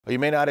You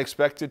may not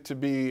expect it to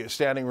be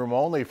standing room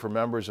only for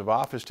members of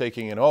office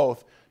taking an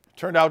oath. It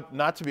turned out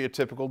not to be a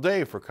typical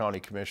day for county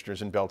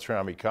commissioners in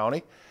Beltrami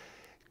County.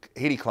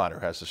 Haiti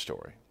Cloner has the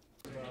story.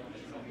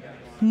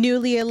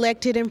 Newly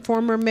elected and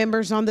former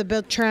members on the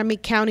Beltrami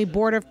County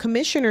Board of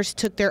Commissioners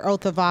took their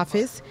oath of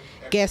office.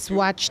 Guests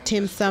watched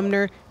Tim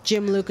Sumner,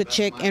 Jim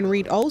Lukacek, and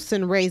Reed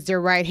Olson raise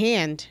their right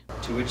hand.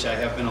 To which I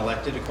have been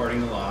elected according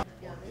to law.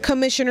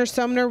 Commissioner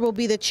Sumner will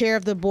be the chair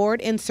of the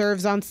board and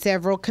serves on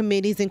several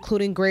committees,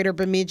 including Greater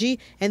Bemidji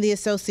and the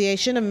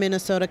Association of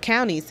Minnesota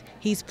Counties.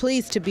 He's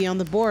pleased to be on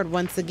the board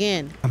once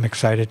again. I'm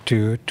excited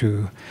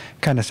to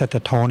kind of set the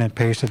tone and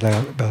pace of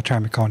the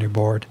Beltrami County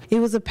Board. It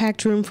was a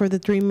packed room for the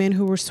three men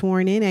who were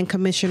sworn in, and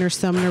Commissioner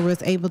Sumner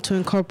was able to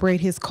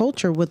incorporate his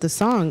culture with the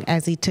song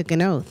as he took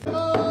an oath.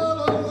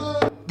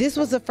 This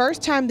was the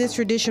first time this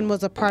tradition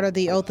was a part of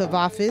the oath of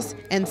office,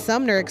 and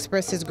Sumner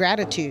expressed his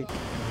gratitude.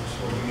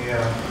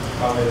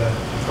 Probably the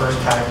first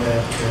time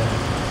that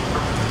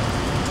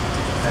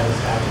has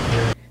happened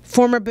here.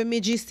 Former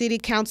Bemidji City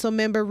Council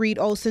member Reed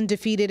Olson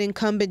defeated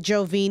incumbent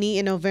Joe Vini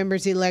in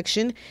November's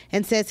election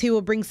and says he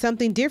will bring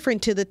something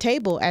different to the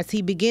table as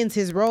he begins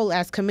his role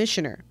as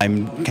commissioner.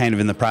 I'm kind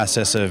of in the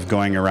process of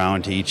going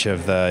around to each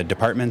of the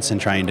departments and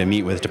trying to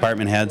meet with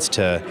department heads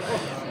to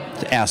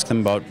ask them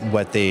about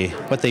what they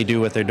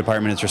do, what their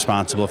department is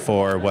responsible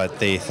for, what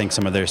they think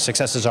some of their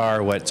successes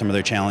are, what some of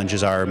their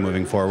challenges are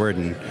moving forward.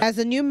 And as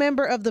a new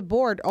member of the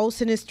board,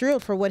 Olson is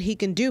thrilled for what he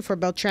can do for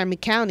Beltrami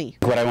County.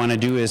 What I want to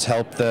do is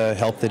help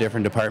the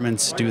different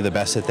departments do the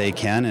best that they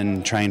can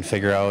and try and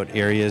figure out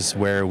areas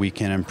where we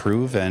can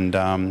improve and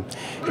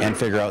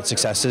figure out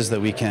successes that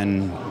we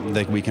can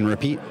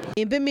repeat.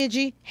 In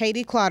Bemidji,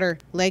 Haiti Cloner,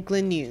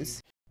 Lakeland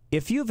News.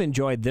 If you've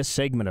enjoyed this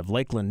segment of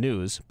Lakeland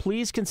News,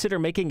 please consider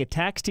making a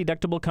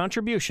tax-deductible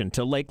contribution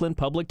to Lakeland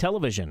Public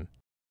Television.